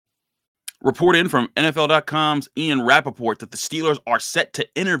Report in from NFL.com's Ian Rappaport that the Steelers are set to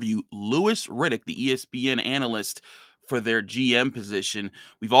interview Louis Riddick, the ESPN analyst, for their GM position.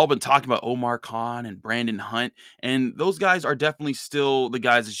 We've all been talking about Omar Khan and Brandon Hunt, and those guys are definitely still the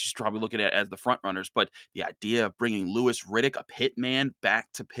guys that she's probably looking at as the front runners. But the idea of bringing Louis Riddick, a pit man,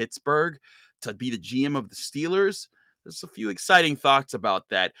 back to Pittsburgh to be the GM of the Steelers, there's a few exciting thoughts about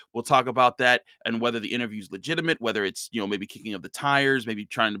that. We'll talk about that and whether the interview is legitimate, whether it's, maybe kicking of the tires, maybe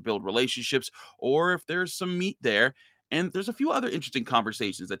trying to build relationships, or if there's some meat there. And there's a few other interesting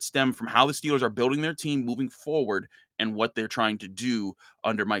conversations that stem from how the Steelers are building their team moving forward and what they're trying to do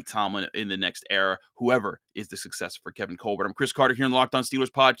under Mike Tomlin in the next era, whoever is the successor for Kevin Colbert. I'm Chris Carter here on the Locked On Steelers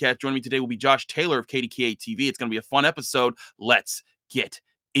podcast. Joining me today will be Josh Taylor of KDKA TV. It's going to be a fun episode. Let's get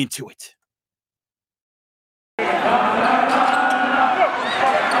into it.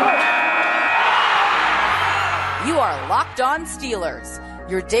 You are Locked On Steelers,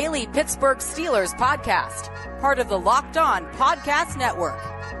 your daily Pittsburgh Steelers podcast, part of the Locked On Podcast Network,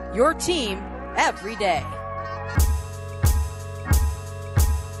 your team every day.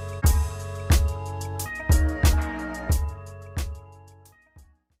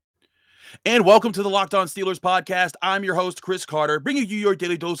 And welcome to the Locked On Steelers podcast. I'm your host, Chris Carter, bringing you your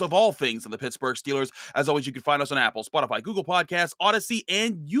daily dose of all things on the Pittsburgh Steelers. As always, you can find us on Apple, Spotify, Google Podcasts, Odyssey,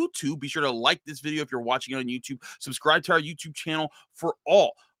 and YouTube. Be sure to like this video if you're watching it on YouTube. Subscribe to our YouTube channel for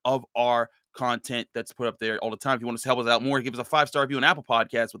all of our content that's put up there all the time. If you want us to help us out more, give us a 5-star review on Apple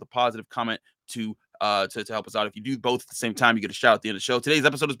Podcasts with a positive comment to help us out. If you do both at the same time, you get a shout out at the end of the show. Today's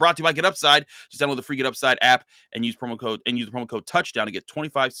episode is brought to you by Get Upside. Just download the free Get Upside app and use the promo code Touchdown to get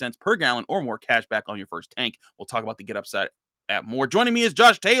 25 cents per gallon or more cash back on your first tank. We'll talk about the Get Upside app more. Joining me is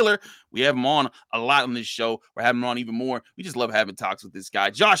Josh Taylor. We have him on a lot on this show. We're having him on even more. We just love having talks with this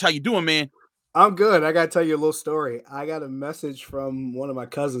guy. Josh, how you doing, man? I'm good. I got to tell you a little story. I got a message from one of my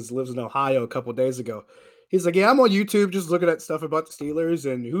cousins who lives in Ohio a couple days ago. He's like, yeah, I'm on YouTube just looking at stuff about the Steelers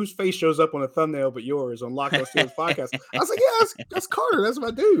and whose face shows up on a thumbnail but yours on Locked On Steelers podcast. I was like, yeah, that's Carter. That's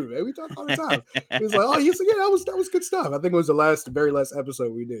my dude, man. We talk all the time. He's like, yeah, that was good stuff. I think it was the very last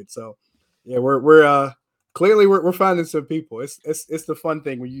episode we did. So yeah, we're clearly we're finding some people. It's the fun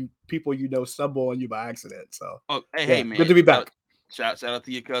thing when people stumble on you by accident. So hey man, good to be back. Shout out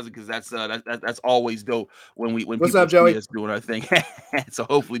to your cousin, because that's always dope when What's people up, Joey? see us doing our thing. So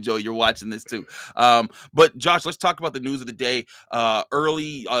hopefully, Joey, you're watching this too. But Josh, let's talk about the news of the day.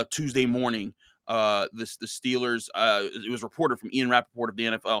 Early Tuesday morning, the Steelers. It was reported from Ian Rappaport of the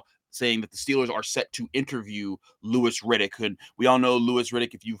NFL saying that the Steelers are set to interview Louis Riddick. And we all know Louis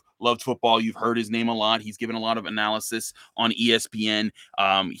Riddick. If you've loved football, you've heard his name a lot. He's given a lot of analysis on ESPN.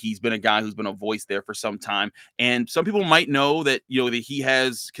 He's been a guy who's been a voice there for some time. And some people might know that, that he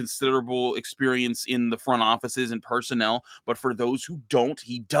has considerable experience in the front offices and personnel. But for those who don't,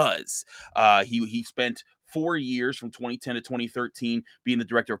 he does. He spent 4 years from 2010 to 2013 being the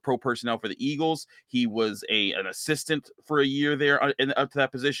director of pro personnel for the Eagles. He was an assistant for a year there up to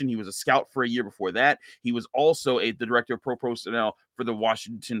that position. He was a scout for a year before that. He was also the director of pro personnel for the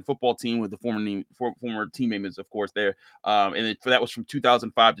Washington football team with the former teammates, of course, there. And that was from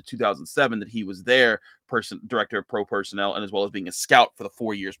 2005 to 2007 that he was their director of pro personnel, and as well as being a scout for the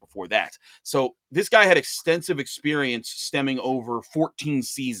 4 years before that. So this guy had extensive experience stemming over 14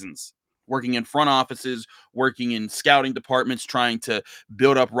 seasons, working in front offices, working in scouting departments, trying to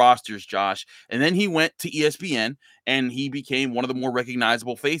build up rosters, Josh. And then he went to ESPN, and he became one of the more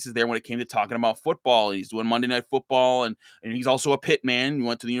recognizable faces there when it came to talking about football. And he's doing Monday Night Football, and he's also a pit man. He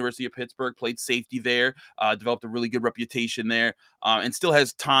went to the University of Pittsburgh, played safety there, developed a really good reputation there, and still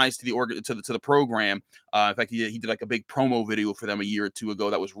has ties to the program. In fact, he did like a big promo video for them a year or two ago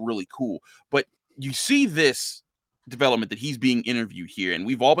that was really cool. But you see this development that he's being interviewed here, and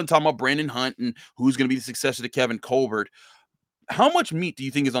we've all been talking about Brandon Hunt and who's going to be the successor to Kevin Colbert. How much meat do you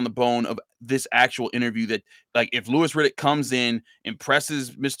think is on the bone of this actual interview, that, like, if Louis Riddick comes in,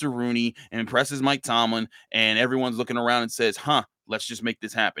 impresses Mr. Rooney and impresses Mike Tomlin, and everyone's looking around and says, let's just make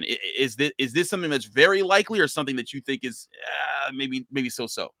this happen? Is this something that's very likely, or something that you think is maybe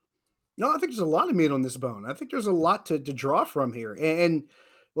so-so? No, I think there's a lot of meat on this bone. I think there's a lot to draw from here. And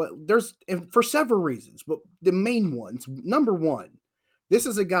well, for several reasons, but the main ones, number one, this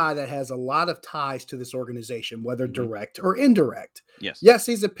is a guy that has a lot of ties to this organization, whether direct or indirect. Yes,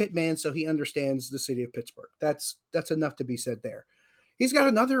 he's a pit man, so he understands the city of Pittsburgh. That's enough to be said there. He's got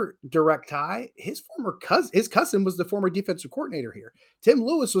another direct tie. His cousin was the former defensive coordinator here. Tim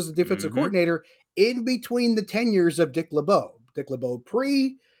Lewis was the defensive coordinator in between the tenures of Dick LeBeau. Dick LeBeau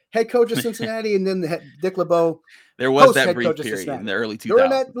head coach of Cincinnati, and then Dick LeBeau. There was that brief period in the early 2000s. During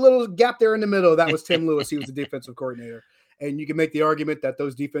that little gap there in the middle, that was Tim Lewis. He was the defensive coordinator. And you can make the argument that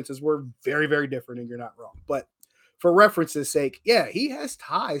those defenses were very, very different, and you're not wrong. But for reference's sake, yeah, he has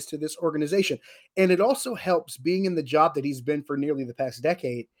ties to this organization. And it also helps being in the job that he's been for nearly the past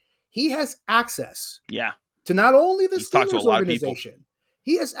decade. He has access to not only the Steelers organization,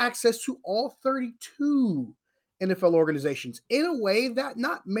 he has access to all 32 NFL organizations in a way that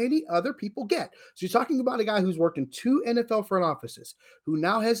not many other people get. So you're talking about a guy who's worked in 2 NFL front offices, who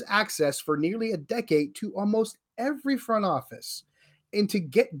now has access for nearly a decade to almost every front office, and to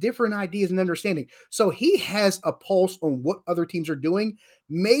get different ideas and understanding. So he has a pulse on what other teams are doing,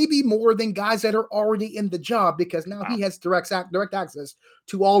 maybe more than guys that are already in the job, because now he has direct access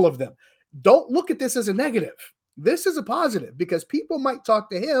to all of them. Don't look at this as a negative. This is a positive, because people might talk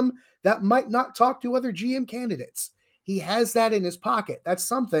to him that might not talk to other GM candidates. He has that in his pocket. That's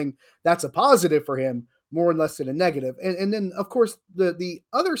something that's a positive for him, more or less than a negative. And then, of course, the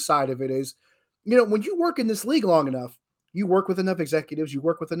other side of it is, when you work in this league long enough, you work with enough executives, you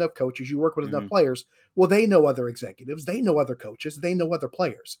work with enough coaches, you work with enough players. Well, they know other executives, they know other coaches, they know other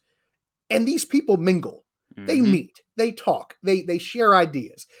players. And these people mingle. They meet, they talk, they share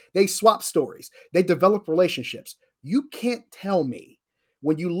ideas, they swap stories, they develop relationships. You can't tell me,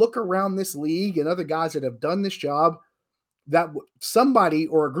 when you look around this league and other guys that have done this job, that somebody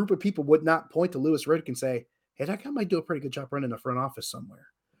or a group of people would not point to Louis Riddick and say, hey, that guy might do a pretty good job running a front office somewhere.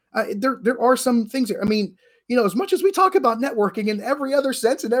 There are some things there. I mean, as much as we talk about networking in every other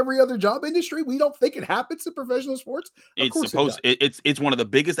sense in every other job industry, we don't think it happens in professional sports. It's one of the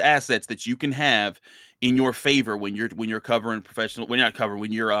biggest assets that you can have in your favor when you're covering professional, when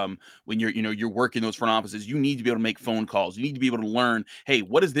you're working those front offices. You need to be able to make phone calls. You need to be able to learn, hey,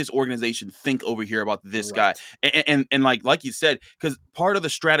 what does this organization think over here about this guy? And like you said, because part of the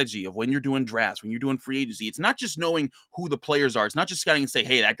strategy of when you're doing drafts, when you're doing free agency, it's not just knowing who the players are. It's not just scouting and say,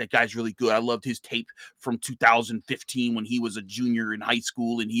 hey, that guy's really good. I loved his tape from 2015 when he was a junior in high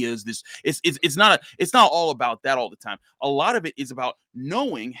school, and he is this. It's not all about that all the time. A lot of it is about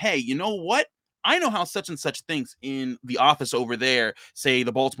knowing, hey, you know what? I know how such and such thinks in the office over there, say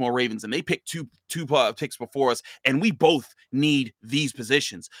the Baltimore Ravens, and they picked two picks before us, and we both need these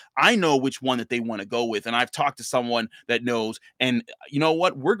positions. I know which one that they want to go with, and I've talked to someone that knows, and you know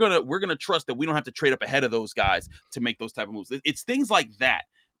what? We're gonna trust that we don't have to trade up ahead of those guys to make those type of moves. It's things like that.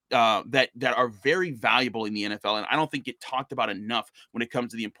 That are very valuable in the NFL, and I don't think get talked about enough when it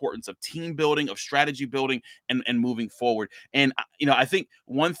comes to the importance of team building, of strategy building, and moving forward. And I think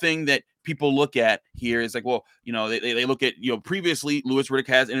one thing that people look at here is like, well, they look at, previously Louis Riddick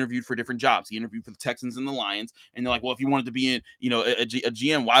has interviewed for different jobs. He interviewed for the Texans and the Lions, and they're like, well, if he wanted to be in, a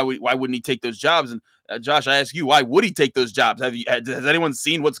GM, why wouldn't he take those jobs? And Josh, I ask you, why would he take those jobs? Has anyone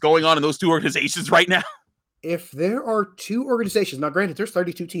seen what's going on in those two organizations right now? If there are 2 organizations, now granted, there's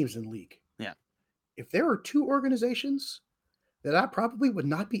 32 teams in the league. Yeah. If there are 2 organizations that I probably would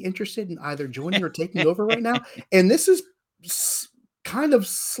not be interested in either joining or taking over right now, and this is kind of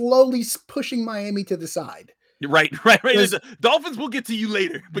slowly pushing Miami to the side. Right. The Dolphins will get to you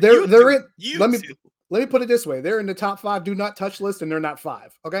later. But let me put it this way. They're in the top 5 do not touch list, and they're not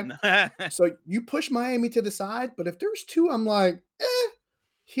 5. Okay. So you push Miami to the side, but if there's 2, I'm like,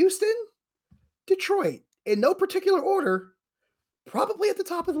 Houston, Detroit, in no particular order, probably at the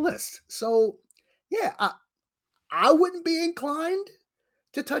top of the list. So yeah, I wouldn't be inclined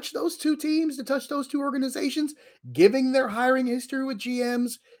to touch those 2 teams, to touch those 2 organizations, giving their hiring history with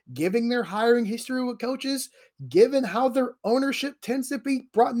GMs, giving their hiring history with coaches, given how their ownership tends to be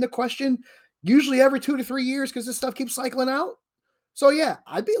brought into question usually every 2 to 3 years because this stuff keeps cycling out. So yeah,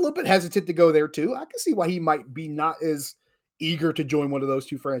 I'd be a little bit hesitant to go there too. I can see why he might be not as eager to join one of those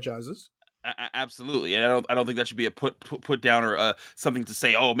 2 franchises. Absolutely, and I don't think that should be a put down or something to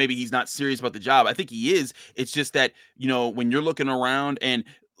say, oh, maybe he's not serious about the job. I think he is. It's just that when you're looking around, and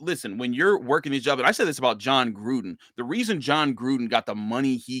listen, when you're working these jobs, and I said this about John Gruden. The reason John Gruden got the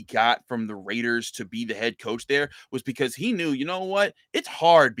money he got from the Raiders to be the head coach there was because he knew, you know what, it's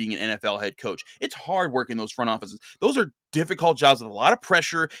hard being an NFL head coach. It's hard working those front offices. Those are difficult jobs with a lot of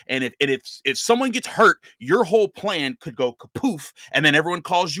pressure, and if someone gets hurt, your whole plan could go kapoof, and then everyone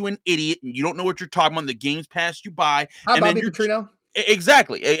calls you an idiot, and you don't know what you're talking about. The game's passed you by. How about Bobby Petrino?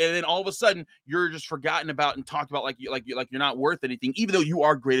 Exactly, and then all of a sudden you're just forgotten about and talked about like you're not worth anything, even though you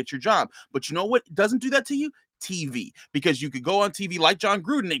are great at your job. But you know what doesn't do that to you? TV, because you could go on TV like John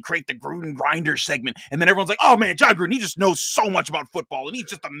Gruden and create the Gruden Grinder segment, and then everyone's like, oh man, John Gruden, he just knows so much about football, and he's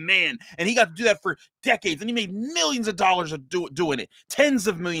just a man, and he got to do that for decades, and he made millions of dollars of doing it, tens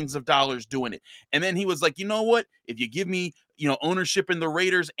of millions of dollars doing it. And then he was like, you know what, if you give me ownership in the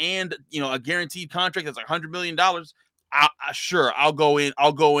Raiders and a guaranteed contract that's like $100 million, sure, I'll go in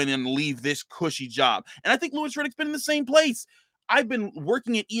and leave this cushy job. And I think Louis Riddick's been in the same place. I've been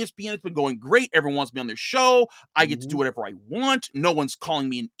working at ESPN. It's been going great. Everyone wants me on their show. I get to do whatever I want. No one's calling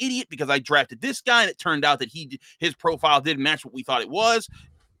me an idiot because I drafted this guy, and it turned out that his profile didn't match what we thought it was.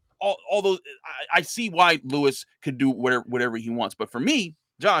 All those, I see why Louis could do whatever he wants. But for me,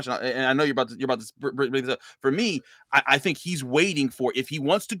 Josh, and I know you're about to bring this up. For me, I think he's waiting for, if he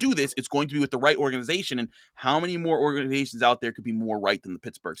wants to do this, it's going to be with the right organization. And how many more organizations out there could be more right than the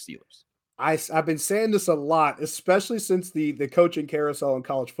Pittsburgh Steelers? I've been saying this a lot, especially since the coaching carousel in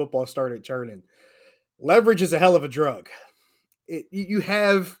college football started turning. Leverage is a hell of a drug. When you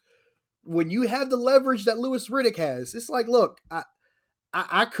have the leverage that Louis Riddick has, it's like, look,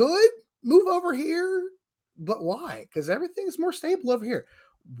 I could move over here, but why? Because everything's more stable over here.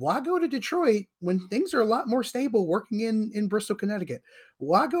 Why go to Detroit when things are a lot more stable working in Bristol, Connecticut?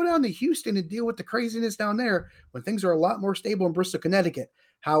 Why go down to Houston and deal with the craziness down there when things are a lot more stable in Bristol, Connecticut?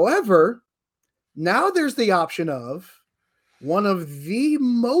 However, now there's the option of one of the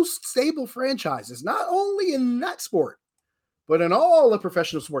most stable franchises, not only in that sport, but in all the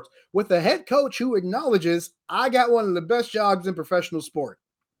professional sports, with a head coach who acknowledges, I got one of the best jobs in professional sport.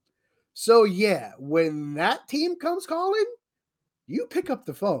 So yeah, when that team comes calling, you pick up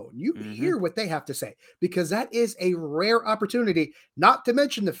the phone, you hear what they have to say, because that is a rare opportunity, not to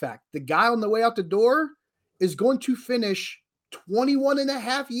mention the fact the guy on the way out the door is going to finish 21 and a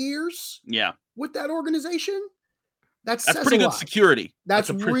half years with that organization. That's pretty good security. That's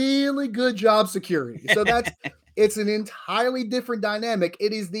really good job security. So it's an entirely different dynamic.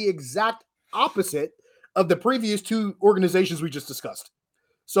 It is the exact opposite of the previous two organizations we just discussed.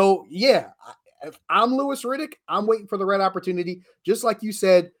 So yeah, if I'm Louis Riddick, I'm waiting for the right opportunity. Just like you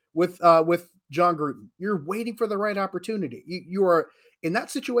said with John Gruden, you're waiting for the right opportunity. You are in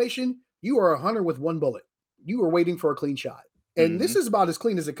that situation. You are a hunter with one bullet. You are waiting for a clean shot, and this is about as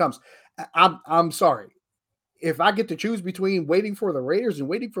clean as it comes. I'm sorry. If I get to choose between waiting for the Raiders and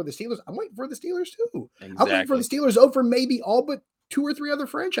waiting for the Steelers, I'm waiting for the Steelers too. Exactly. I'm waiting for the Steelers over maybe all but 2 or 3 other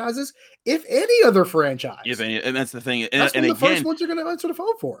franchises, if any other franchise. And that's the thing. That's one of the first ones you're going to answer the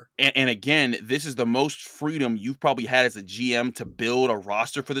phone for. And again, this is the most freedom you've probably had as a GM to build a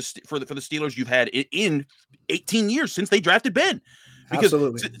roster for the Steelers you've had in 18 years since they drafted Ben. Because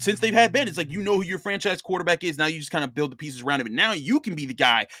since they've had Ben, it's like, you know who your franchise quarterback is. Now you just kind of build the pieces around him. And now you can be the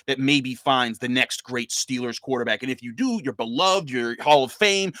guy that maybe finds the next great Steelers quarterback. And if you do, you're beloved, you're Hall of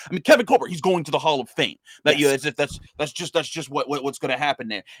Fame. I mean, Kevin Colbert, he's going to the Hall of Fame. That's just what's going to happen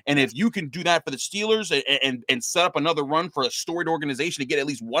there. And if you can do that for the Steelers and set up another run for a storied organization to get at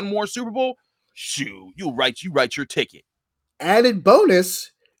least one more Super Bowl, shoot, you write your ticket. Added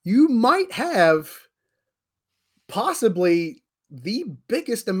bonus, you might have possibly the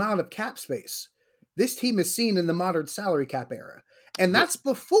biggest amount of cap space this team has seen in the modern salary cap era. And that's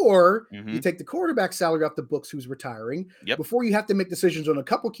before you take the quarterback salary off the books who's retiring, before you have to make decisions on a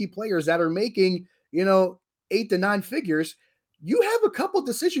couple key players that are making, 8 to 9 figures. You have a couple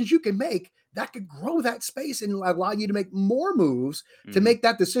decisions you can make that could grow that space and allow you to make more moves to make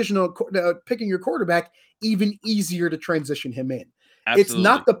that decision on picking your quarterback even easier to transition him in. Absolutely. It's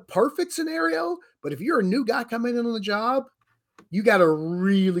not the perfect scenario, but if you're a new guy coming in on the job, you got a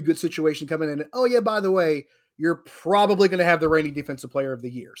really good situation coming in. Oh, yeah, by the way, you're probably going to have the reigning defensive player of the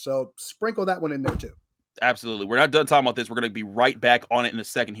year. So sprinkle that one in there too. Absolutely. We're not done talking about this. We're going to be right back on it in a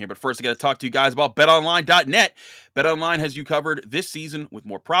second here. But first, I got to talk to you guys about betonline.net. BetOnline has you covered this season with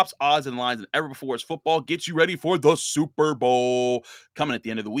more props, odds, and lines than ever before as football gets you ready for the Super Bowl coming at the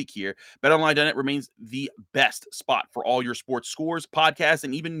end of the week here. BetOnline.net remains the best spot for all your sports scores, podcasts,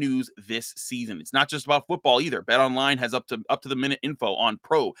 and even news this season. It's not just about football either. BetOnline has up to the minute info on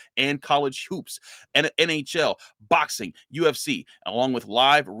pro and college hoops, and NHL, boxing, UFC, along with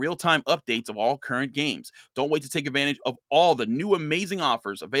live real-time updates of all current games. Don't wait to take advantage of all the new amazing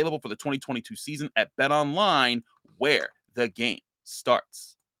offers available for the 2022 season at BetOnline, where the game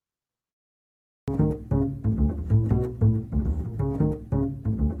starts.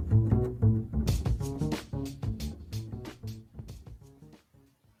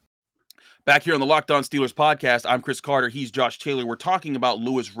 Back here on the Locked On Steelers podcast, I'm Chris Carter. He's Josh Taylor. We're talking about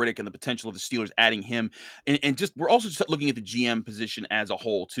Louis Riddick and the potential of the Steelers adding him. And just we're also just looking at the GM position as a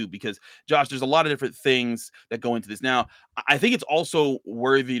whole, too, because, Josh, there's a lot of different things that go into this. Now, I think it's also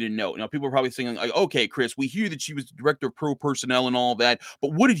worthy to note. People are probably saying, like, okay, Chris, we hear that she was director of pro personnel and all that,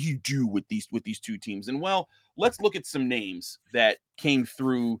 but what did he do with these two teams? And, well, let's look at some names that came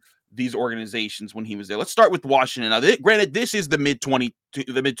through these organizations when he was there. Let's start with Washington. Now, granted, this is the mid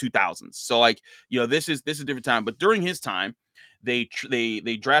 2000s, so this is a different time. But during his time, they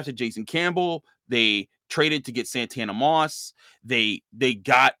drafted Jason Campbell. They traded to get Santana Moss. They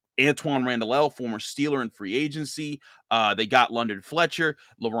got Antoine Randall, former Steeler in free agency. They got London Fletcher,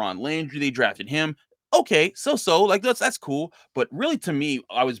 LaRon Landry. They drafted him. Okay, so like that's cool, but really to me,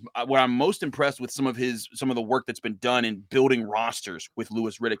 what I'm most impressed with some of the work that's been done in building rosters with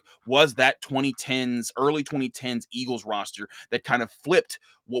Louis Riddick was that early 2010s Eagles roster that kind of flipped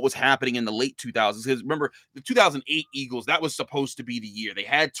what was happening in the late 2000s. Because remember, the 2008 Eagles, that was supposed to be the year. They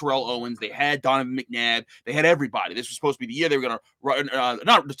had Terrell Owens, they had Donovan McNabb, they had everybody. This was supposed to be the year they were going to run.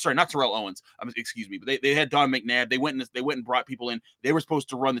 Not Terrell Owens. Excuse me, but they had Donovan McNabb. They went and brought people in. They were supposed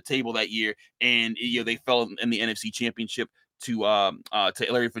to run the table that year, and they fell in the NFC Championship to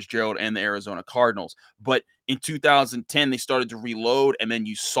Larry Fitzgerald and the Arizona Cardinals. But in 2010, they started to reload, and then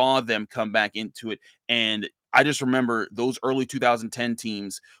you saw them come back into it. And I just remember those early 2010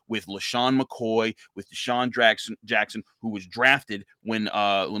 teams with LaShawn McCoy, with Deshaun Jackson, who was drafted when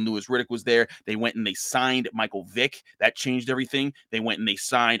Louis Riddick was there. They went and they signed Michael Vick. That changed everything. They went and they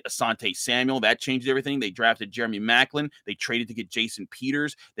signed Asante Samuel. That changed everything. They drafted Jeremy Maclin. They traded to get Jason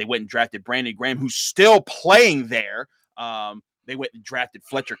Peters. They went and drafted Brandon Graham, who's still playing there. They went and drafted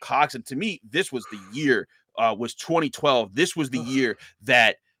Fletcher Cox. And to me, this was the year, was 2012. This was the year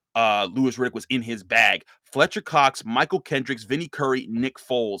that Louis Riddick was in his bag. Fletcher Cox, Michael Kendricks, Vinnie Curry, Nick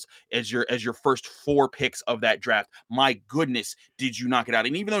Foles as your first 4 picks of that draft. My goodness, did you knock it out?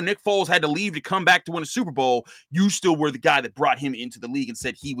 And even though Nick Foles had to leave to come back to win a Super Bowl, you still were the guy that brought him into the league and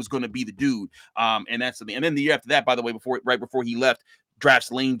said he was going to be the dude. And that's the. And then the year after that, by the way, right before he left,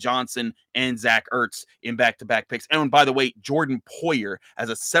 drafts Lane Johnson and Zach Ertz in back-to-back picks. And by the way, Jordan Poyer as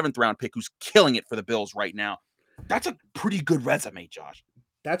a 7th round pick who's killing it for the Bills right now. That's a pretty good resume, Josh.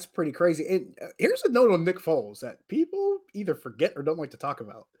 That's pretty crazy. And here's a note on Nick Foles that people either forget or don't like to talk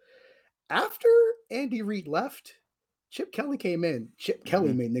about. After Andy Reid left, Chip Kelly came in. Chip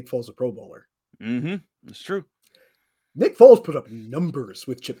Kelly made Nick Foles a Pro Bowler. It's true. Nick Foles put up numbers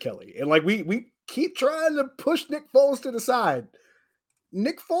with Chip Kelly. And like we keep trying to push Nick Foles to the side.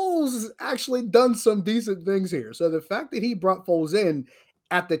 Nick Foles has actually done some decent things here. So the fact that he brought Foles in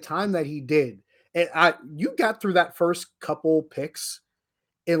at the time that he did, and you got through that first couple picks,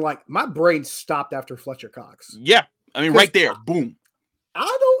 and like my brain stopped after Fletcher Cox. Yeah. I mean, right there. Boom.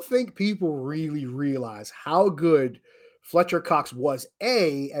 I don't think people really realize how good Fletcher Cox was,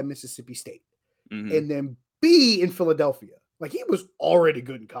 A, at Mississippi State, and then B, in Philadelphia. Like, he was already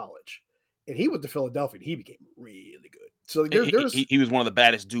good in college. And he went to Philadelphia, and he became really good. So he was one of the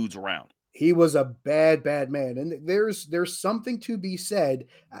baddest dudes around. He was a bad man. And there's something to be said.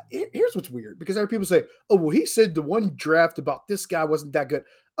 Here's what's weird, because there are people say, oh, well, he said the one draft about this guy wasn't that good.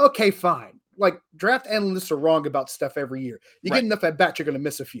 Okay, fine. Like, draft analysts are wrong about stuff every year. You get enough at bat, you're going to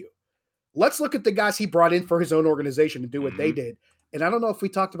miss a few. Let's look at the guys he brought in for his own organization and do what they did. And I don't know if we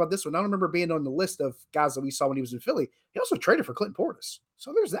talked about this one. I don't remember being on the list of guys that we saw when he was in Philly. He also traded for Clinton Portis.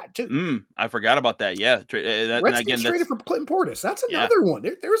 So there's that too. I forgot about that. Yeah. Redskins traded for Clinton Portis. That's another one.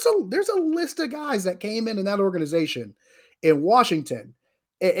 There's a list of guys that came in that organization in Washington.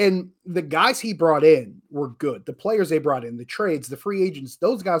 And the guys he brought in were good. The players they brought in, the trades, the free agents,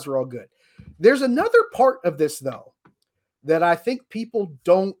 those guys were all good. There's another part of this, though, that I think people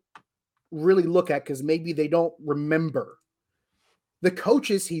don't really look at because maybe they don't remember. The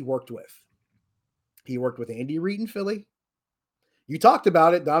coaches he worked with. He worked with Andy Reid in Philly. You talked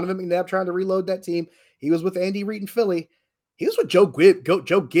about it. Donovan McNabb trying to reload that team. He was with Andy Reid in Philly. He was with Joe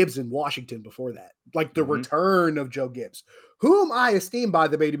Gibbs in Washington before that. Like the return of Joe Gibbs, whom I esteem, by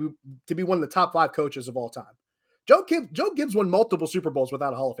the way, to be one of the top 5 coaches of all time. Joe Gibbs won multiple Super Bowls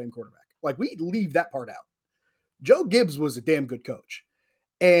without a Hall of Fame quarterback. Like, we leave that part out. Joe Gibbs was a damn good coach.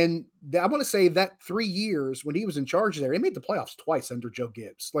 And I want to say that 3 years when he was in charge there, they made the playoffs twice under Joe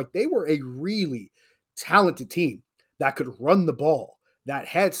Gibbs. Like, they were a really talented team that could run the ball, that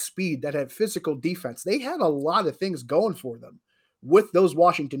had speed, that had physical defense. They had a lot of things going for them with those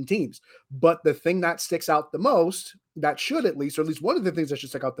Washington teams. But the thing that sticks out the most, that should at least, or at least one of the things that should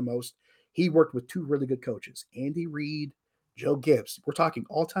stick out the most, he worked with 2 really good coaches, Andy Reid, Joe Gibbs. We're talking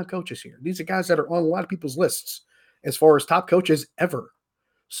all-time coaches here. These are guys that are on a lot of people's lists as far as top coaches ever.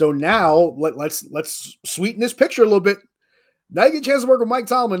 So now let's sweeten this picture a little bit. Now you get a chance to work with Mike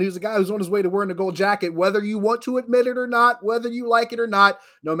Tomlin, who's a guy who's on his way to wearing a gold jacket, whether you want to admit it or not, whether you like it or not,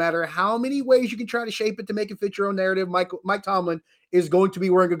 no matter how many ways you can try to shape it to make it fit your own narrative, Mike Tomlin is going to be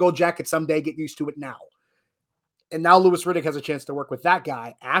wearing a gold jacket someday. Get used to it now. And now Louis Riddick has a chance to work with that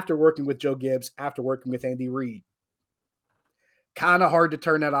guy after working with Joe Gibbs, after working with Andy Reid. Kind of hard to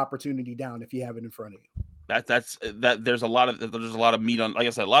turn that opportunity down if you have it in front of you. There's a lot of meat on, like I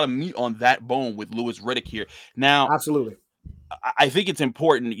said, a lot of meat on that bone with Louis Riddick here. Now, absolutely. I think it's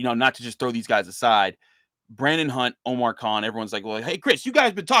important, not to just throw these guys aside. Brandon Hunt, Omar Khan, everyone's like, well, hey, Chris, you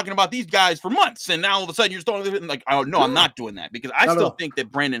guys been talking about these guys for months, and now all of a sudden you're throwing like, oh no, I'm not doing that, because I Not at still all. think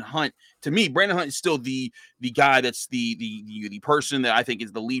that Brandon Hunt, to me, Brandon Hunt is still the guy that's the person that I think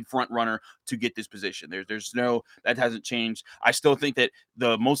is the lead front runner to get this position. There's no, that hasn't changed. I still think that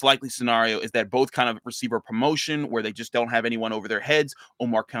the most likely scenario is that both kind of receive a promotion where they just don't have anyone over their heads.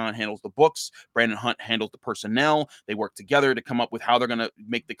 Omar Khan handles the books, Brandon Hunt handles the personnel. They work together to come up with how they're going to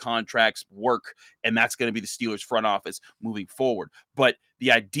make the contracts work, and that's going to be the Steelers front office moving forward. But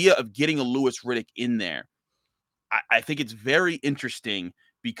the idea of getting a Louis Riddick in there, I think it's very interesting,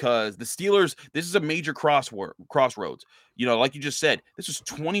 because the Steelers, this is a major crossroads. You know, like you just said, this was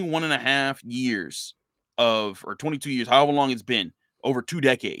 21 and a half years or 22 years, however long it's been, over 2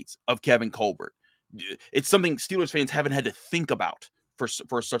 decades of Kevin Colbert. It's something Steelers fans haven't had to think about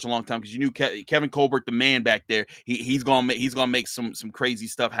for such a long time, because you knew Kevin Colbert, the man back there, he's gonna make some crazy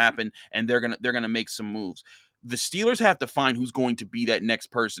stuff happen, and they're gonna make some moves. The Steelers have to find who's going to be that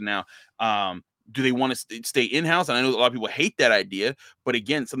next person now. Do they want to stay in-house? And I know a lot of people hate that idea, but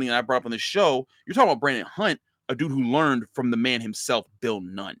again, something that I brought up on the show, you're talking about Brandon Hunt, a dude who learned from the man himself, Bill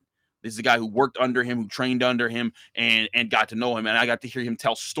Nunn. This is a guy who worked under him, who trained under him, and got to know him. And I got to hear him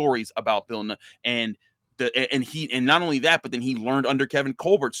tell stories about Bill Nunn. And not only that, but then he learned under Kevin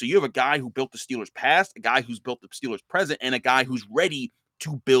Colbert. So you have a guy who built the Steelers past, a guy who's built the Steelers present, and a guy who's ready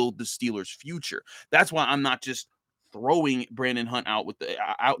to build the Steelers future. That's why I'm not just throwing Brandon Hunt out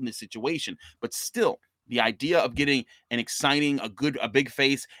out in this situation, but still the idea of getting an exciting, a big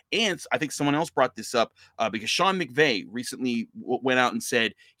face. And I think someone else brought this up because Sean McVay recently went out and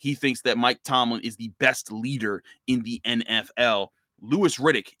said he thinks that Mike Tomlin is the best leader in the NFL. Louis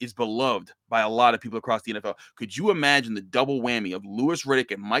Riddick is beloved by a lot of people across the NFL. Could you imagine the double whammy of Louis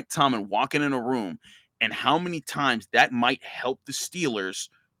Riddick and Mike Tomlin walking in a room, and how many times that might help the Steelers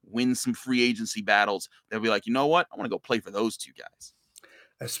win some free agency battles? They'll be like, you know what? I want to go play for those two guys.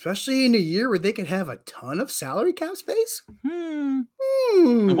 Especially in a year where they can have a ton of salary cap space.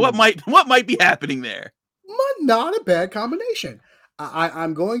 What might be happening there? Not a bad combination.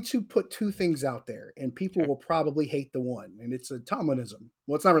 I'm going to put two things out there, and people will probably hate the one, and it's a Tomlinism.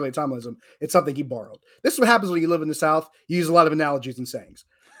 Well, it's not really a Tomlinism. It's something he borrowed. This is what happens when you live in the South. You use a lot of analogies and sayings.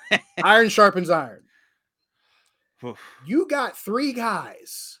 Iron sharpens iron. You got 3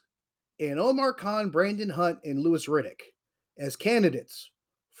 guys in Omar Khan, Brandon Hunt, and Louis Riddick as candidates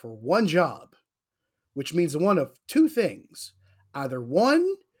for one job, which means one of 2 things. Either one,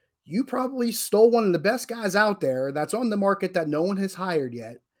 you probably stole one of the best guys out there that's on the market that no one has hired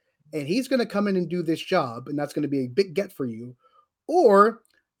yet, and he's going to come in and do this job, and that's going to be a big get for you. Or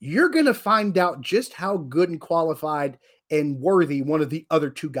you're going to find out just how good and qualified and worthy one of the other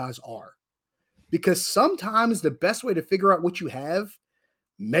 2 guys are. Because sometimes the best way to figure out what you have,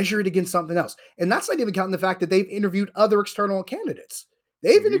 measure it against something else. And that's not even counting the fact that they've interviewed other external candidates.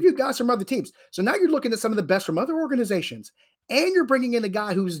 They've interviewed guys from other teams. So now you're looking at some of the best from other organizations, and you're bringing in a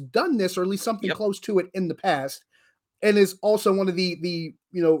guy who's done this, or at least something close to it in the past, and is also one of the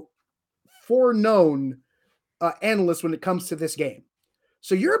foreknown analysts when it comes to this game.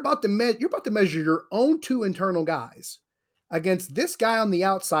 So you're about to measure your own 2 internal guys against this guy on the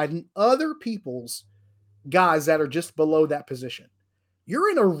outside and other people's guys that are just below that position.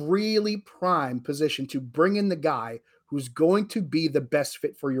 You're in a really prime position to bring in the guy who's going to be the best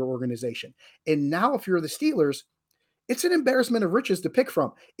fit for your organization. And now if you're the Steelers, it's an embarrassment of riches to pick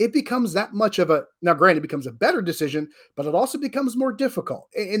from. It becomes that much of now granted, it becomes a better decision, but it also becomes more difficult.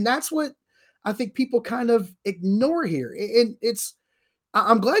 And that's what I think people kind of ignore here. And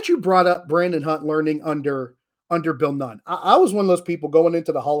I'm glad you brought up Brandon Hunt learning under Bill Nunn. I was one of those people going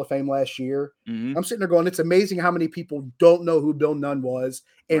into the Hall of Fame last year. I'm sitting there going, it's amazing how many people don't know who Bill Nunn was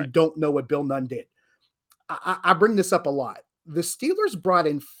and don't know what Bill Nunn did. I bring this up a lot. The Steelers brought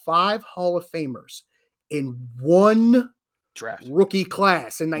in 5 Hall of Famers in one draft rookie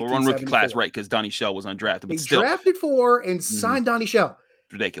class in 1974. One rookie class, right? Because Donnie Shell was undrafted. But they drafted 4 and signed Donnie Shell.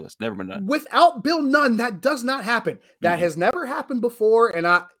 Ridiculous. Never been done. Without Bill Nunn, that does not happen. That has never happened before. And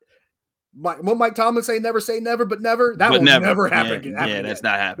what Mike Tomlin say never, but never. That will never happen. Yeah, that's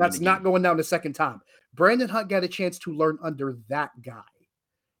not happening. That's not going down the second time. Brandon Hunt got a chance to learn under that guy.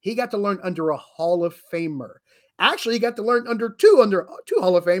 He got to learn under a Hall of Famer. Actually, he got to learn under two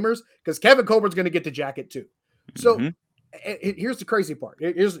Hall of Famers, because Kevin Colbert's going to get the jacket too. So here's the crazy part.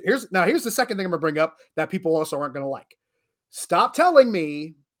 Here's the second thing I'm going to bring up that people also aren't going to like. Stop telling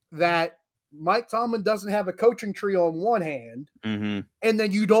me that Mike Tomlin doesn't have a coaching tree on one hand, and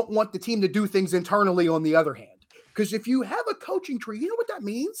then you don't want the team to do things internally on the other hand. Because if you have a coaching tree, you know what that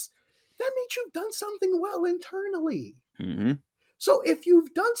means? That means you've done something well internally. So if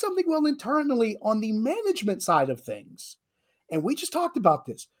you've done something well internally on the management side of things, and we just talked about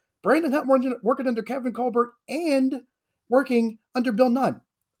this, Brandon Hunt working under Kevin Colbert and working under Bill Nunn.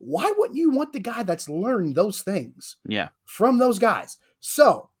 Why wouldn't you want the guy that's learned those things Yeah. from those guys?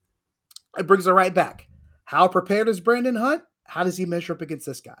 So it brings it right back. How prepared is Brandon Hunt? How does he measure up against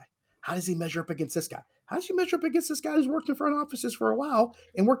this guy? How does he measure up against this guy? How does he measure up against this guy who's worked in front offices for a while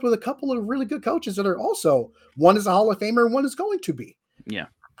and worked with a couple of really good coaches that are also, one is a Hall of Famer and one is going to be? Yeah.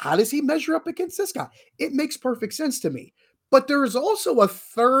 How does he measure up against this guy? It makes perfect sense to me. But there is also a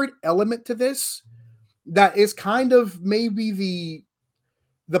third element to this that is kind of maybe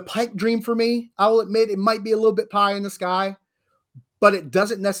the pipe dream for me. I'll admit it might be a little bit pie in the sky, but it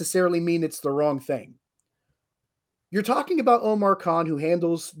doesn't necessarily mean it's the wrong thing. You're talking about Omar Khan, who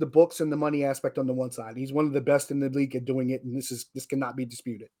handles the books and the money aspect on the one side. He's one of the best in the league at doing it, and this cannot be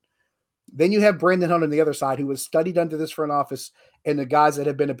disputed. Then you have Brandon Hunt on the other side, who has studied under this front office and the guys that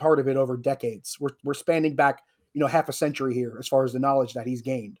have been a part of it over decades. We're spanning back, half a century here as far as the knowledge that he's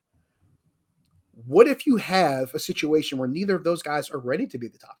gained. What if you have a situation where neither of those guys are ready to be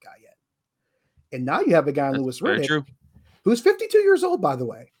the top guy yet? And now you have a guy in Louis Riddick, who's 52 years old, by the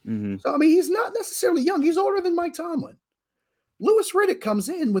way. Mm-hmm. So, I mean, he's not necessarily young. He's older than Mike Tomlin. Louis Riddick comes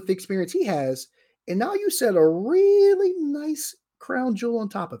in with the experience he has, and now you set a really nice crown jewel on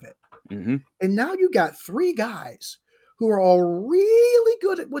top of it. Mm-hmm. And now you got three guys who are all really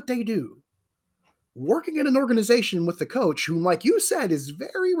good at what they do, working in an organization with the coach who, like you said, is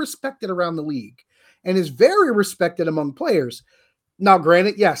very respected around the league and is very respected among players. Now,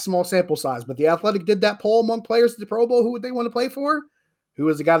 granted, small sample size, but the Athletic did that poll among players at the Pro Bowl. Who would they want to play for? Who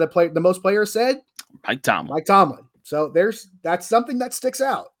was the guy that played the most players said? Mike Tomlin. Mike Tomlin. So that's something that sticks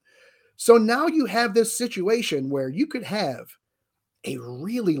out. So now you have this situation where you could have a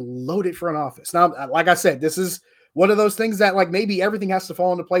really loaded front office. Now, like I said, this is one of those things that like maybe everything has to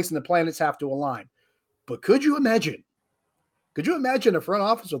fall into place and the planets have to align. But could you imagine a front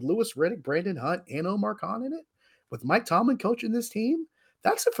office with Louis Riddick, Brandon Hunt, and Omar Khan in it? With Mike Tomlin coaching this team?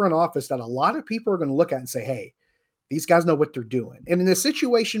 That's a front office that a lot of people are going to look at and say, hey, these guys know what they're doing. And in a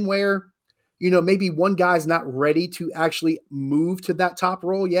situation where, maybe one guy's not ready to actually move to that top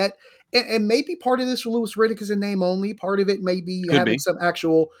role yet, and maybe part of this for Louis Riddick is a name only. Part of it may be having some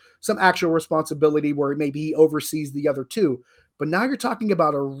actual responsibility where maybe he oversees the other two. But now you're talking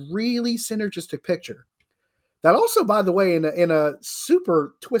about a really synergistic picture that also, by the way, in a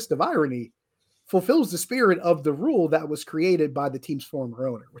super twist of irony, fulfills the spirit of the rule that was created by the team's former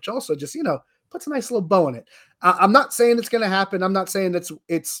owner, which also just, puts a nice little bow in it. I'm not saying it's going to happen. I'm not saying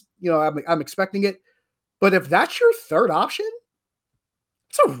it's I'm expecting it. But if that's your third option,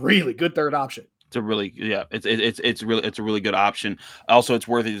 it's a really good third option. It's a really, it's a really good option. Also, it's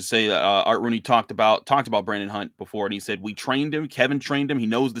worthy to say that Art Rooney talked about Brandon Hunt before, and he said we trained him. Kevin trained him. He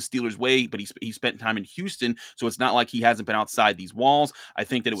knows the Steelers way, but he spent time in Houston, so it's not like he hasn't been outside these walls. I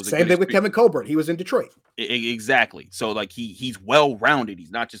think that it was same thing with Kevin Colbert. He was in Detroit. Exactly. So like he's well rounded.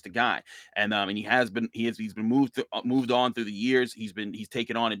 He's not just a guy, and he's been moved on through the years. He's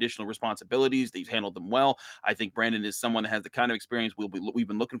taken on additional responsibilities. He's handled them well. I think Brandon is someone that has the kind of experience we've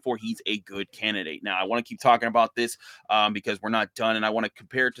been looking for. He's a good candidate. Now, I want to keep talking about this because we're not done, and I want to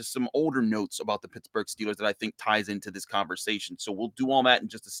compare it to some older notes about the Pittsburgh Steelers that I think ties into this conversation. So we'll do all that in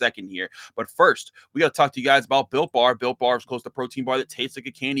just a second here. But first, we got to talk to you guys about Built Bar. Built Bar is close to protein bar that tastes like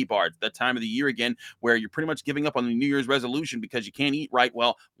a candy bar. It's that time of the year again where you're pretty much giving up on the New Year's resolution because you can't eat right.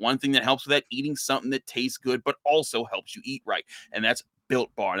 Well, one thing that helps with that, eating something that tastes good but also helps you eat right, and that's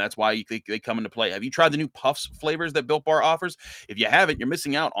Built Bar. That's why you think they come into play. Have you tried the new Puffs flavors that Built Bar offers? If you haven't, you're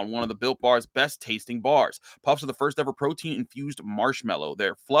missing out on one of the Built Bar's best tasting bars. Puffs are the first ever protein infused marshmallow.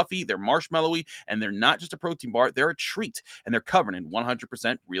 They're fluffy, they're marshmallowy, and they're not just a protein bar, they're a treat, and they're covered in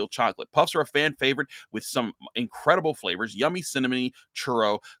 100% real chocolate. Puffs are a fan favorite with some incredible flavors: yummy cinnamony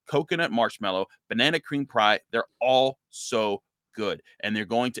churro, coconut marshmallow, banana cream pie. They're all so good, and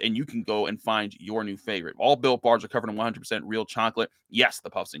you can go and find your new favorite. All Built Bars are covered in 100% real chocolate. Yes, the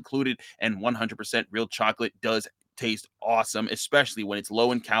Puffs included, and 100% real chocolate does taste awesome, especially when it's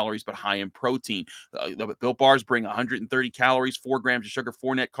low in calories but high in protein. The Built Bars bring 130 calories, 4 grams of sugar,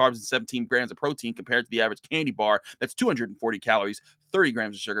 4 net carbs, and 17 grams of protein compared to the average candy bar that's 240 calories, 30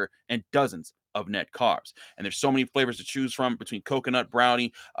 grams of sugar, and dozens of net carbs. And there's so many flavors to choose from, between coconut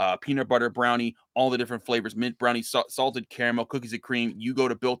brownie, peanut butter brownie, all the different flavors, mint brownie, salted caramel, cookies and cream. You go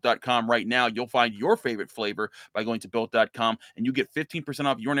to built.com right now. You'll find your favorite flavor by going to built.com, and you get 15%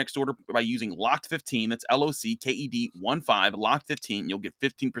 off your next order by using Locked15. That's LOCKED 15, Locked15. You'll get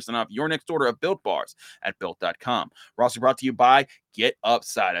 15% off your next order of Built Bars at built.com. We're also brought to you by Get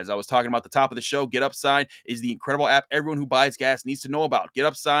Upside. As I was talking about at the top of the show, Get Upside is the incredible app everyone who buys gas needs to know about. Get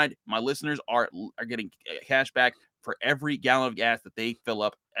Upside, my listeners are getting cash back for every gallon of gas that they fill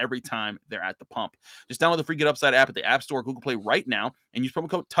up every time they're at the pump. Just download the free Get Upside app at the App Store or Google Play right now and use promo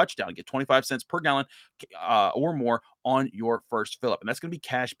code TOUCHDOWN. Get 25 cents per gallon or more on your first fill up. And that's going to be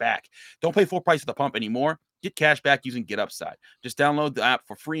cash back. Don't pay full price at the pump anymore. Get cash back using Get Upside. Just download the app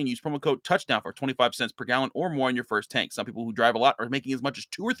for free and use promo code TOUCHDOWN for 25 cents per gallon or more on your first tank. Some people who drive a lot are making as much as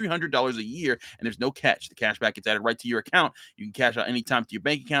 $200 or $300 a year, and there's no catch. The cash back gets added right to your account. You can cash out anytime to your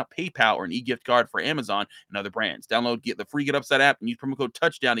bank account, PayPal, or an e-gift card for Amazon and other brands. Download the free Get Upside app and use promo code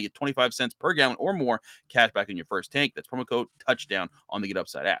TOUCHDOWN to get 25 cents per gallon or more cash back in your first tank. That's promo code TOUCHDOWN on the Get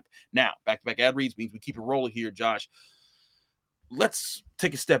Upside app. Now, back-to-back ad reads means we keep it rolling here, Josh. Let's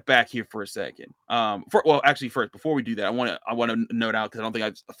take a step back here for a second. First, before we do that, I want to note out, because I don't think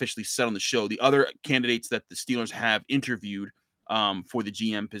I've officially said on the show, the other candidates that the Steelers have interviewed for the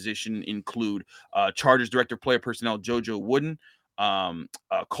GM position include Chargers Director of Player Personnel JoJo Wooden,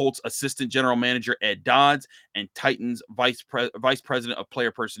 Colts Assistant General Manager Ed Dodds, and Titans Vice President of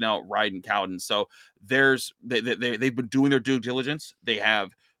Player Personnel Ryden Cowden. So they've been doing their due diligence. They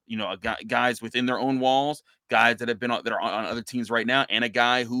have guys within their own walls, guys that are on other teams right now, and a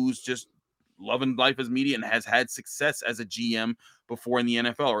guy who's just loving life as media and has had success as a GM before in the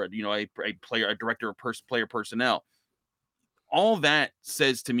NFL, or a director of player personnel. All that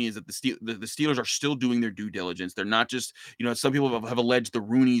says to me is that the Steelers are still doing their due diligence. They're not just, some people have alleged the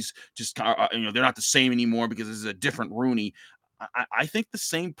Rooneys just, they're not the same anymore because this is a different Rooney. I think the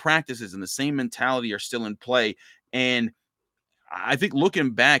same practices and the same mentality are still in play. And I think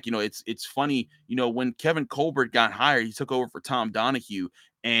looking back, it's funny, when Kevin Colbert got hired, he took over for Tom Donahue,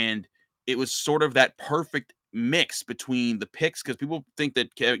 and it was sort of that perfect mix between the picks, because people think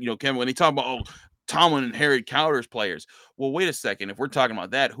that, Kevin, when they talk about, Tomlin inherited Cowder's players. Well, wait a second. If we're talking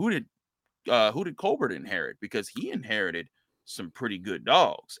about that, who did Colbert inherit? Because he inherited some pretty good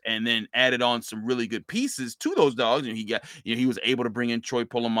dogs and then added on some really good pieces to those dogs. And he was able to bring in Troy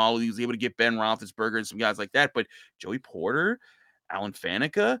Polamalu. He was able to get Ben Roethlisberger and some guys like that. But Joey Porter, Alan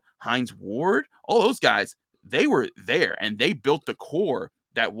Faneca, Hines Ward, all those guys, they were there and they built the core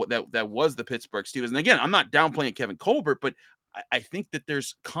that was the Pittsburgh Steelers. And again, I'm not downplaying Kevin Colbert, but I think that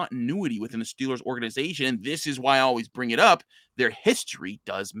there's continuity within the Steelers organization, and this is why I always bring it up. Their history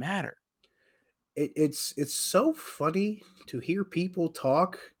does matter. It's so funny to hear people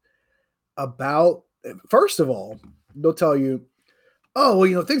talk about, first of all, they'll tell you, oh,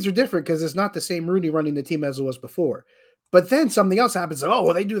 well, things are different because it's not the same Rooney running the team as it was before. But then something else happens. Oh,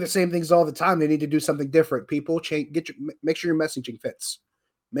 well, they do the same things all the time. They need to do something different. People change. Make sure your messaging fits.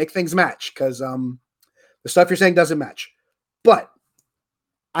 Make things match, because the stuff you're saying doesn't match. But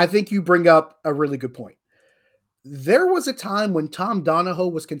I think you bring up a really good point. There was a time when Tom Donahoe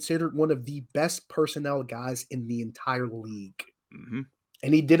was considered one of the best personnel guys in the entire league. Mm-hmm.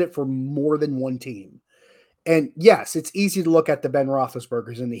 And he did it for more than one team. And yes, it's easy to look at the Ben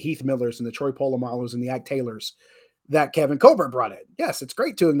Roethlisbergers and the Heath Millers and the Troy Polomalus and the Ike Taylors that Kevin Colbert brought in. Yes, it's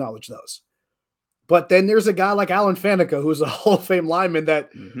great to acknowledge those. But then there's a guy like Alan Faneca, who's a Hall of Fame lineman that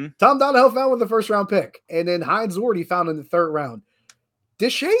Tom Donahoe found with the first-round pick. And then Hines Ward he found in the third round.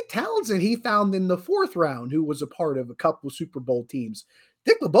 Deshae Townsend he found in the fourth round, who was a part of a couple of Super Bowl teams.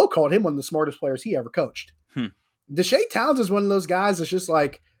 Dick LeBeau called him one of the smartest players he ever coached. Deshae Townsend is one of those guys that's just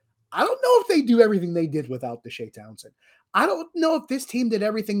like, I don't know if they do everything they did without Deshae Townsend. I don't know if this team did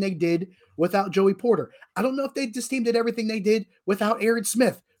everything they did without Joey Porter. I don't know if this team did everything they did without Aaron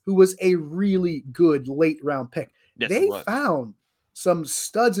Smith, who was a really good late-round pick. Yes, they found some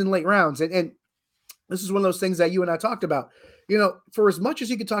studs in late rounds. And this is one of those things that you and I talked about. For as much as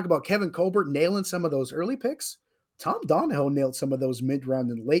you could talk about Kevin Colbert nailing some of those early picks, Tom Donahoe nailed some of those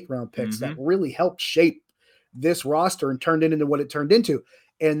mid-round and late-round picks that really helped shape this roster and turned it into what it turned into.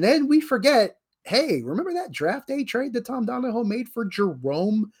 And then we forget, hey, remember that draft day trade that Tom Donahoe made for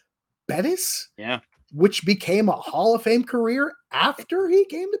Jerome Bettis? Yeah. Which became a Hall of Fame career after he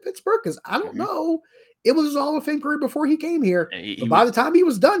came to Pittsburgh? Because I don't know. It was his Hall of Fame career before he came here. But by the time he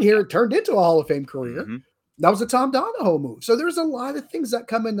was done here, it turned into a Hall of Fame career. That was a Tom Donahoe move. So there's a lot of things that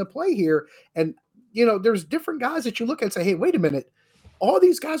come into play here. And, there's different guys that you look at and say, hey, wait a minute. All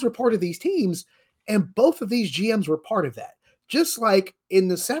these guys were part of these teams, and both of these GMs were part of that. Just like in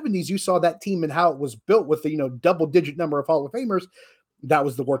the 70s, you saw that team and how it was built with the, double-digit number of Hall of Famers. That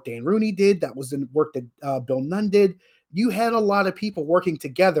was the work Dan Rooney did. That was the work that Bill Nunn did. You had a lot of people working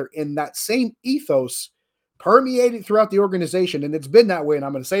together in that same ethos permeated throughout the organization. And it's been that way. And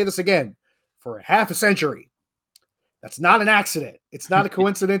I'm going to say this again, for a half a century. That's not an accident. It's not a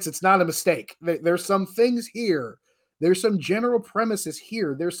coincidence. It's not a mistake. There's some things here. There's some general premises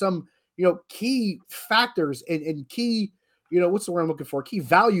here. There's some, key factors and key, what's the word I'm looking for? Key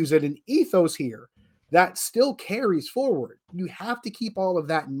values and an ethos here that still carries forward. You have to keep all of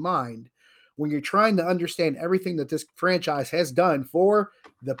that in mind when you're trying to understand everything that this franchise has done for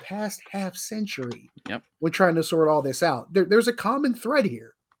the past half century. Yep. When trying to sort all this out. There's a common thread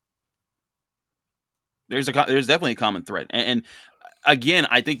here. There's definitely a common thread, and again,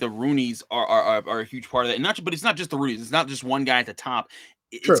 I think the Rooneys are a huge part of that. But it's not just the Rooneys. It's not just one guy at the top.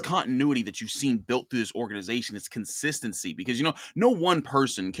 It's continuity that you've seen built through this organization. It's consistency, because no one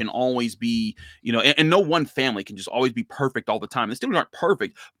person can always be, and no one family can just always be perfect all the time. The Steelers aren't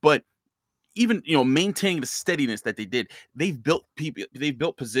perfect, but even maintaining the steadiness that they did, they've built people, they've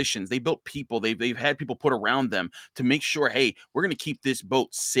built positions, they built people, they've had people put around them to make sure, hey, we're going to keep this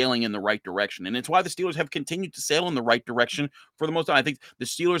boat sailing in the right direction. And it's why the Steelers have continued to sail in the right direction for the most time. I think the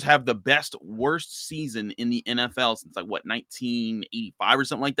Steelers have the worst season in the NFL since 1985 or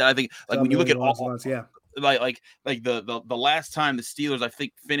something like that. I think when you look at all, yeah, like the last time the Steelers, I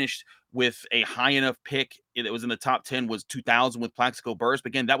think, finished with a high enough pick that was in the top 10 was 2000 with Plaxico Burress.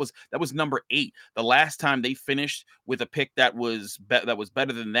 But again, that was number 8. The last time they finished with a pick that was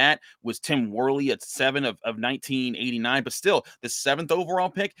better than that was Tim Worley at 7 of 1989. But still, the 7th overall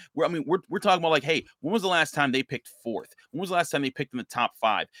pick. We're talking about hey, when was the last time they picked 4th? When was the last time they picked in the top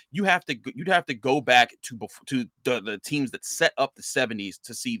 5? You'd have to go back to the teams that set up the 70s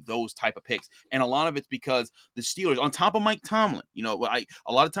to see those type of picks. And a lot of it's because the Steelers, on top of Mike Tomlin, a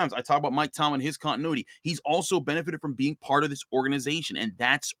lot of times I talk about Mike Tomlin, his continuity. He's also benefited from being part of this organization, and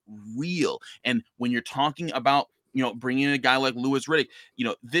that's real. And when you're talking about, bringing in a guy like Louis Riddick,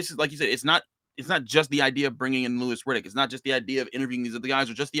 this is, like you said, it's not just the idea of bringing in Louis Riddick. It's not just the idea of interviewing these other guys,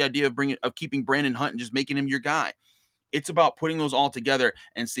 or just the idea of keeping Brandon Hunt and just making him your guy. It's about putting those all together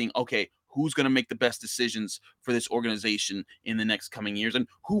and seeing, okay, who's going to make the best decisions for this organization in the next coming years, and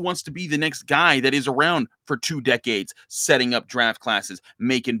who wants to be the next guy that is around for 2 decades, setting up draft classes,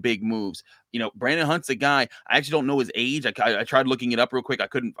 making big moves. Brandon Hunt's a guy. I actually don't know his age. I tried looking it up real quick.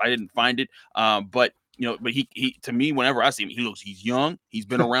 I didn't find it. But he to me, whenever I see him, he's young. He's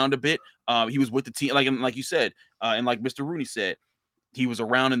been around a bit. He was with the team, like you said, and like Mr. Rooney said, he was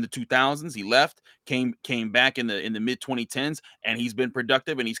around in the 2000s. He left, came back in the mid 2010s, and he's been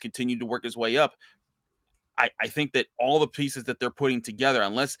productive, and he's continued to work his way up. I think that all the pieces that they're putting together,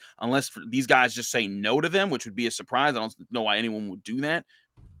 unless these guys just say no to them, which would be a surprise. I don't know why anyone would do that.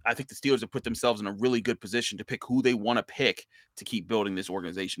 I think the Steelers have put themselves in a really good position to pick who they want to pick to keep building this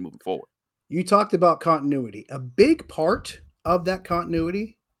organization moving forward. You talked about continuity. A big part of that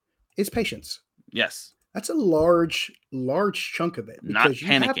continuity is patience. Yes. That's a large chunk of it. Because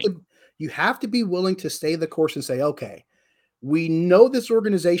you have to be willing to stay the course and say, okay, we know this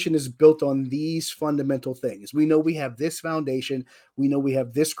organization is built on these fundamental things. We know we have this foundation. We know we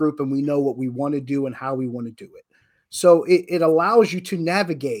have this group, and we know what we want to do and how we want to do it. So it allows you to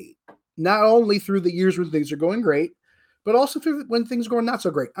navigate not only through the years when things are going great, but also through when things are going not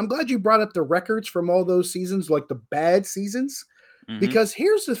so great. I'm glad you brought up the records from all those seasons, like the bad seasons, because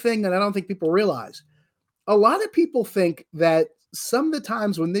here's the thing that I don't think people realize. A lot of people think that some of the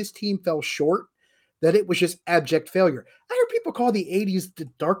times when this team fell short, that it was just abject failure. I hear people call the 80s the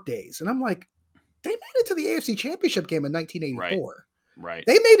dark days, and I'm like, they made it to the AFC Championship game in 1984. Right.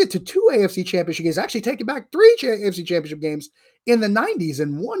 They made it to 2 AFC Championship games, actually taking back 3 AFC Championship games in the 90s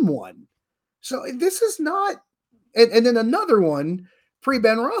and won one. So this is not, and then another one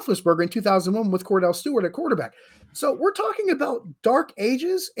pre-Ben Roethlisberger in 2001 with Cordell Stewart at quarterback. So we're talking about dark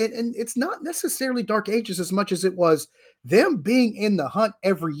ages, and it's not necessarily dark ages as much as it was them being in the hunt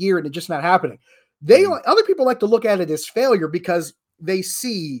every year and it just not happening. Other people like to look at it as failure because they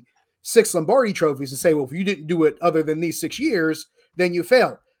see 6 Lombardi trophies and say, well, if you didn't do it other than these 6 years, then you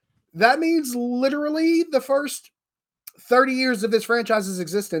failed. That means literally the first 30 years of this franchise's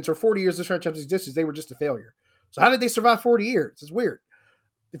existence, or 40 years of this franchise's existence, they were just a failure. So how did they survive 40 years? It's weird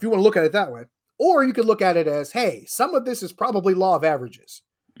if you want to look at it that way. Or you could look at it as, hey, some of this is probably law of averages.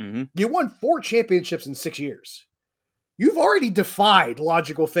 You won 4 championships in 6 years. You've already defied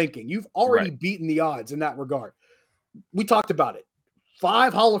logical thinking. You've already beaten the odds in that regard. We talked about it.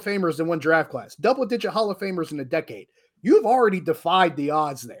 5 Hall of Famers in one draft class, double-digit Hall of Famers in a decade. You've already defied the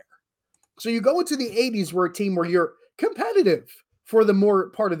odds there. So you go into the 80s, we're a team where you're competitive for the more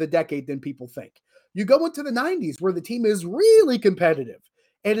part of the decade than people think. You go into the 90s where the team is really competitive.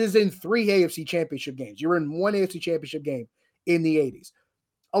 It is in 3 AFC championship games. You're in 1 AFC championship game in the 80s.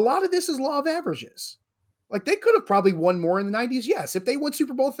 A lot of this is law of averages. Like, they could have probably won more in the 90s. Yes, if they won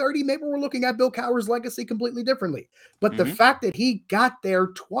Super Bowl 30, maybe we're looking at Bill Cowher's legacy completely differently. But the fact that he got there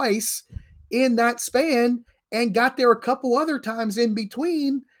twice in that span and got there a couple other times in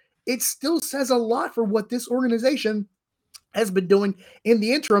between, it still says a lot for what this organization has been doing in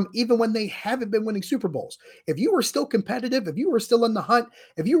the interim, even when they haven't been winning Super Bowls. If you were still competitive, if you were still in the hunt,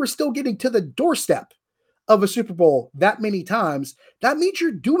 if you were still getting to the doorstep of a Super Bowl that many times, that means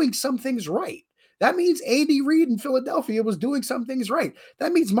you're doing some things right. That means Andy Reid in Philadelphia was doing some things right.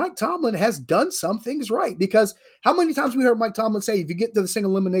 That means Mike Tomlin has done some things right, because how many times we heard Mike Tomlin say, if you get to the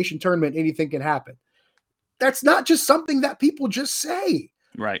single elimination tournament, anything can happen. That's not just something that people just say.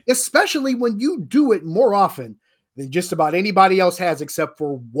 Right. Especially when you do it more often than just about anybody else has, except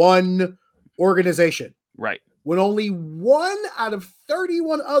for one organization. Right. When only 1 out of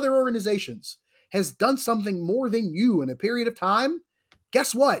 31 other organizations has done something more than you in a period of time,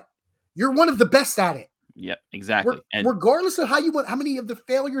 guess what? You're one of the best at it. Yep, exactly. And regardless of how many of the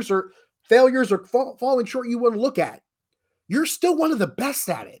failures or falling short you want to look at, you're still one of the best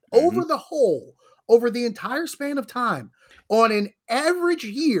at it. Over the whole, over the entire span of time, on an average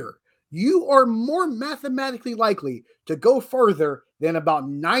year, you are more mathematically likely to go further than about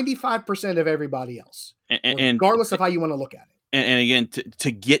 95% of everybody else, regardless of how you want to look at it. And again,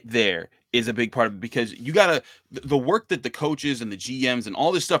 to get there is a big part of it, because you gotta, the work that the coaches and the GMs and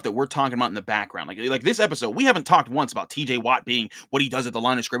all this stuff that we're talking about in the background, like this episode, we haven't talked once about TJ Watt being what he does at the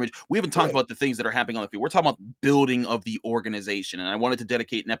line of scrimmage. We haven't talked about the things that are happening on the field. We're talking about building of the organization, and I wanted to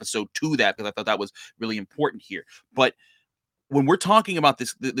dedicate an episode to that because I thought that was really important here. But when we're talking about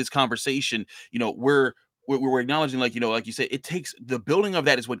this conversation, we're acknowledging, like you said, it takes the building of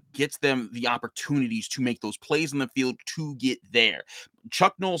that is what gets them the opportunities to make those plays on the field to get there.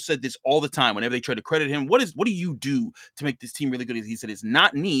 Chuck Noll said this all the time whenever they try to credit him. What do you do to make this team really good? He said, it's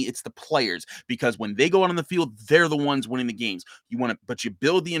not me, it's the players, because when they go out on the field, they're the ones winning the games. But you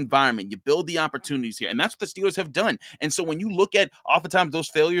build the environment, you build the opportunities here, and that's what the Steelers have done. And so when you look at oftentimes those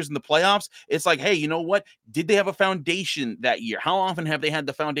failures in the playoffs, it's like, hey, you know what? Did they have a foundation that year? How often have they had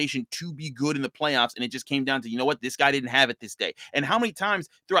the foundation to be good in the playoffs, and it just came down to, you know what, this guy didn't have it this day? And how many times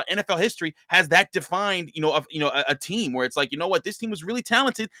throughout NFL history has that defined, a team where it's like, you know what, this team was really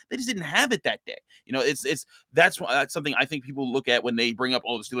talented, they just didn't have it that day. That's something I think people look at when they bring up,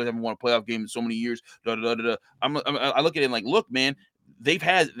 oh, the Steelers haven't won a playoff game in so many years. I look at it like, look, man, they've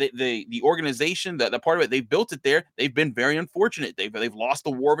had the organization, the part of it, they've built it there. They've been very unfortunate. They've lost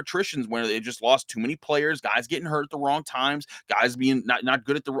the war of attritions where they just lost too many players, guys getting hurt at the wrong times, guys being not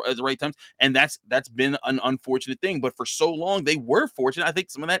good at the right times, and that's been an unfortunate thing. But for so long, they were fortunate. I think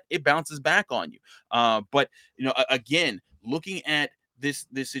some of that, it bounces back on you. But again, looking at this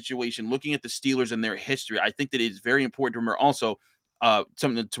situation, looking at the Steelers and their history, I think that it is very important to remember also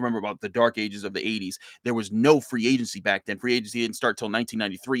something to remember about the dark ages of the 80s. There was no free agency back then. Free agency didn't start till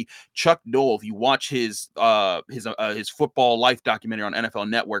 1993. Chuck Noll, if you watch his football life documentary on NFL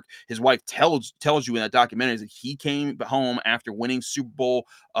Network, his wife tells you in that documentary that he came home after winning Super Bowl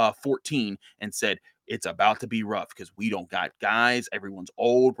 14 and said, it's about to be rough because we don't got guys. Everyone's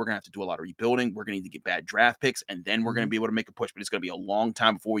old. We're going to have to do a lot of rebuilding. We're going to need to get bad draft picks, and then we're going to be able to make a push, but it's going to be a long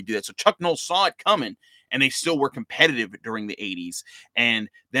time before we do that. So Chuck Noll saw it coming, and they still were competitive during the 80s. And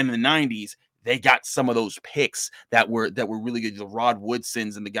then in the 90s, they got some of those picks that were really good. The Rod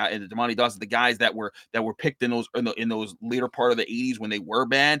Woodsons and the Damani Dawson, the guys that were picked in those later part of the 80s when they were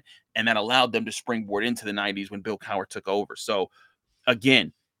bad, and that allowed them to springboard into the 90s when Bill Cowher took over. So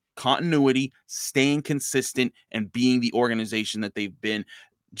again, continuity, staying consistent, and being the organization that they've been.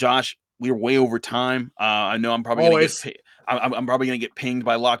 Josh, we're way over time. I know I'm probably going to I'm probably going to get pinged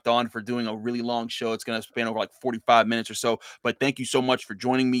by Locked On for doing a really long show. It's going to span over like 45 minutes or so. But thank you so much for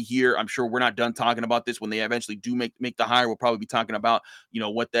joining me here. I'm sure we're not done talking about this. When they eventually do make the hire, we'll probably be talking about,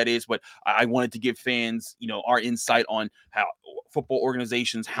 what that is. But I wanted to give fans, our insight on how football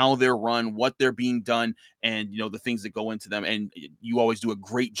organizations, how they're run, what they're being done, and, the things that go into them. And you always do a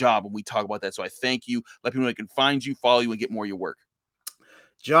great job when we talk about that. So I thank you. Let people know they can find you, follow you, and get more of your work.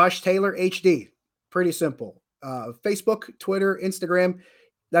 Josh Taylor HD. Pretty simple. Facebook, Twitter, Instagram.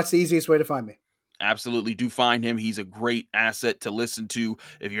 That's the easiest way to find me. Absolutely. Do find him. He's a great asset to listen to.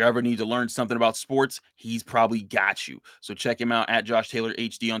 If you ever need to learn something about sports, he's probably got you. So check him out at Josh Taylor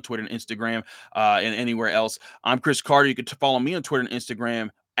HD on Twitter and Instagram, and anywhere else. I'm Chris Carter. You can follow me on Twitter and Instagram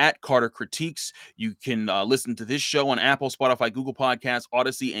at Carter Critiques. You can listen to this show on Apple, Spotify, Google Podcasts,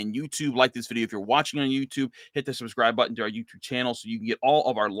 Odyssey, and YouTube. Like this video if you're watching on YouTube. Hit the subscribe button to our YouTube channel so you can get all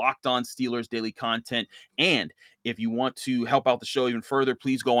of our Locked On Steelers daily content. And if you want to help out the show even further,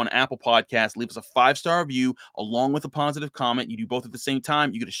 please go on Apple Podcasts, leave us a 5-star review along with a positive comment. You do both at the same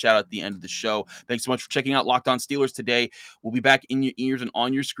time, you get a shout out at the end of the show. Thanks so much for checking out Locked On Steelers today. We'll be back in your ears and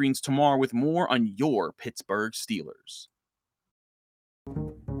on your screens tomorrow with more on your Pittsburgh Steelers.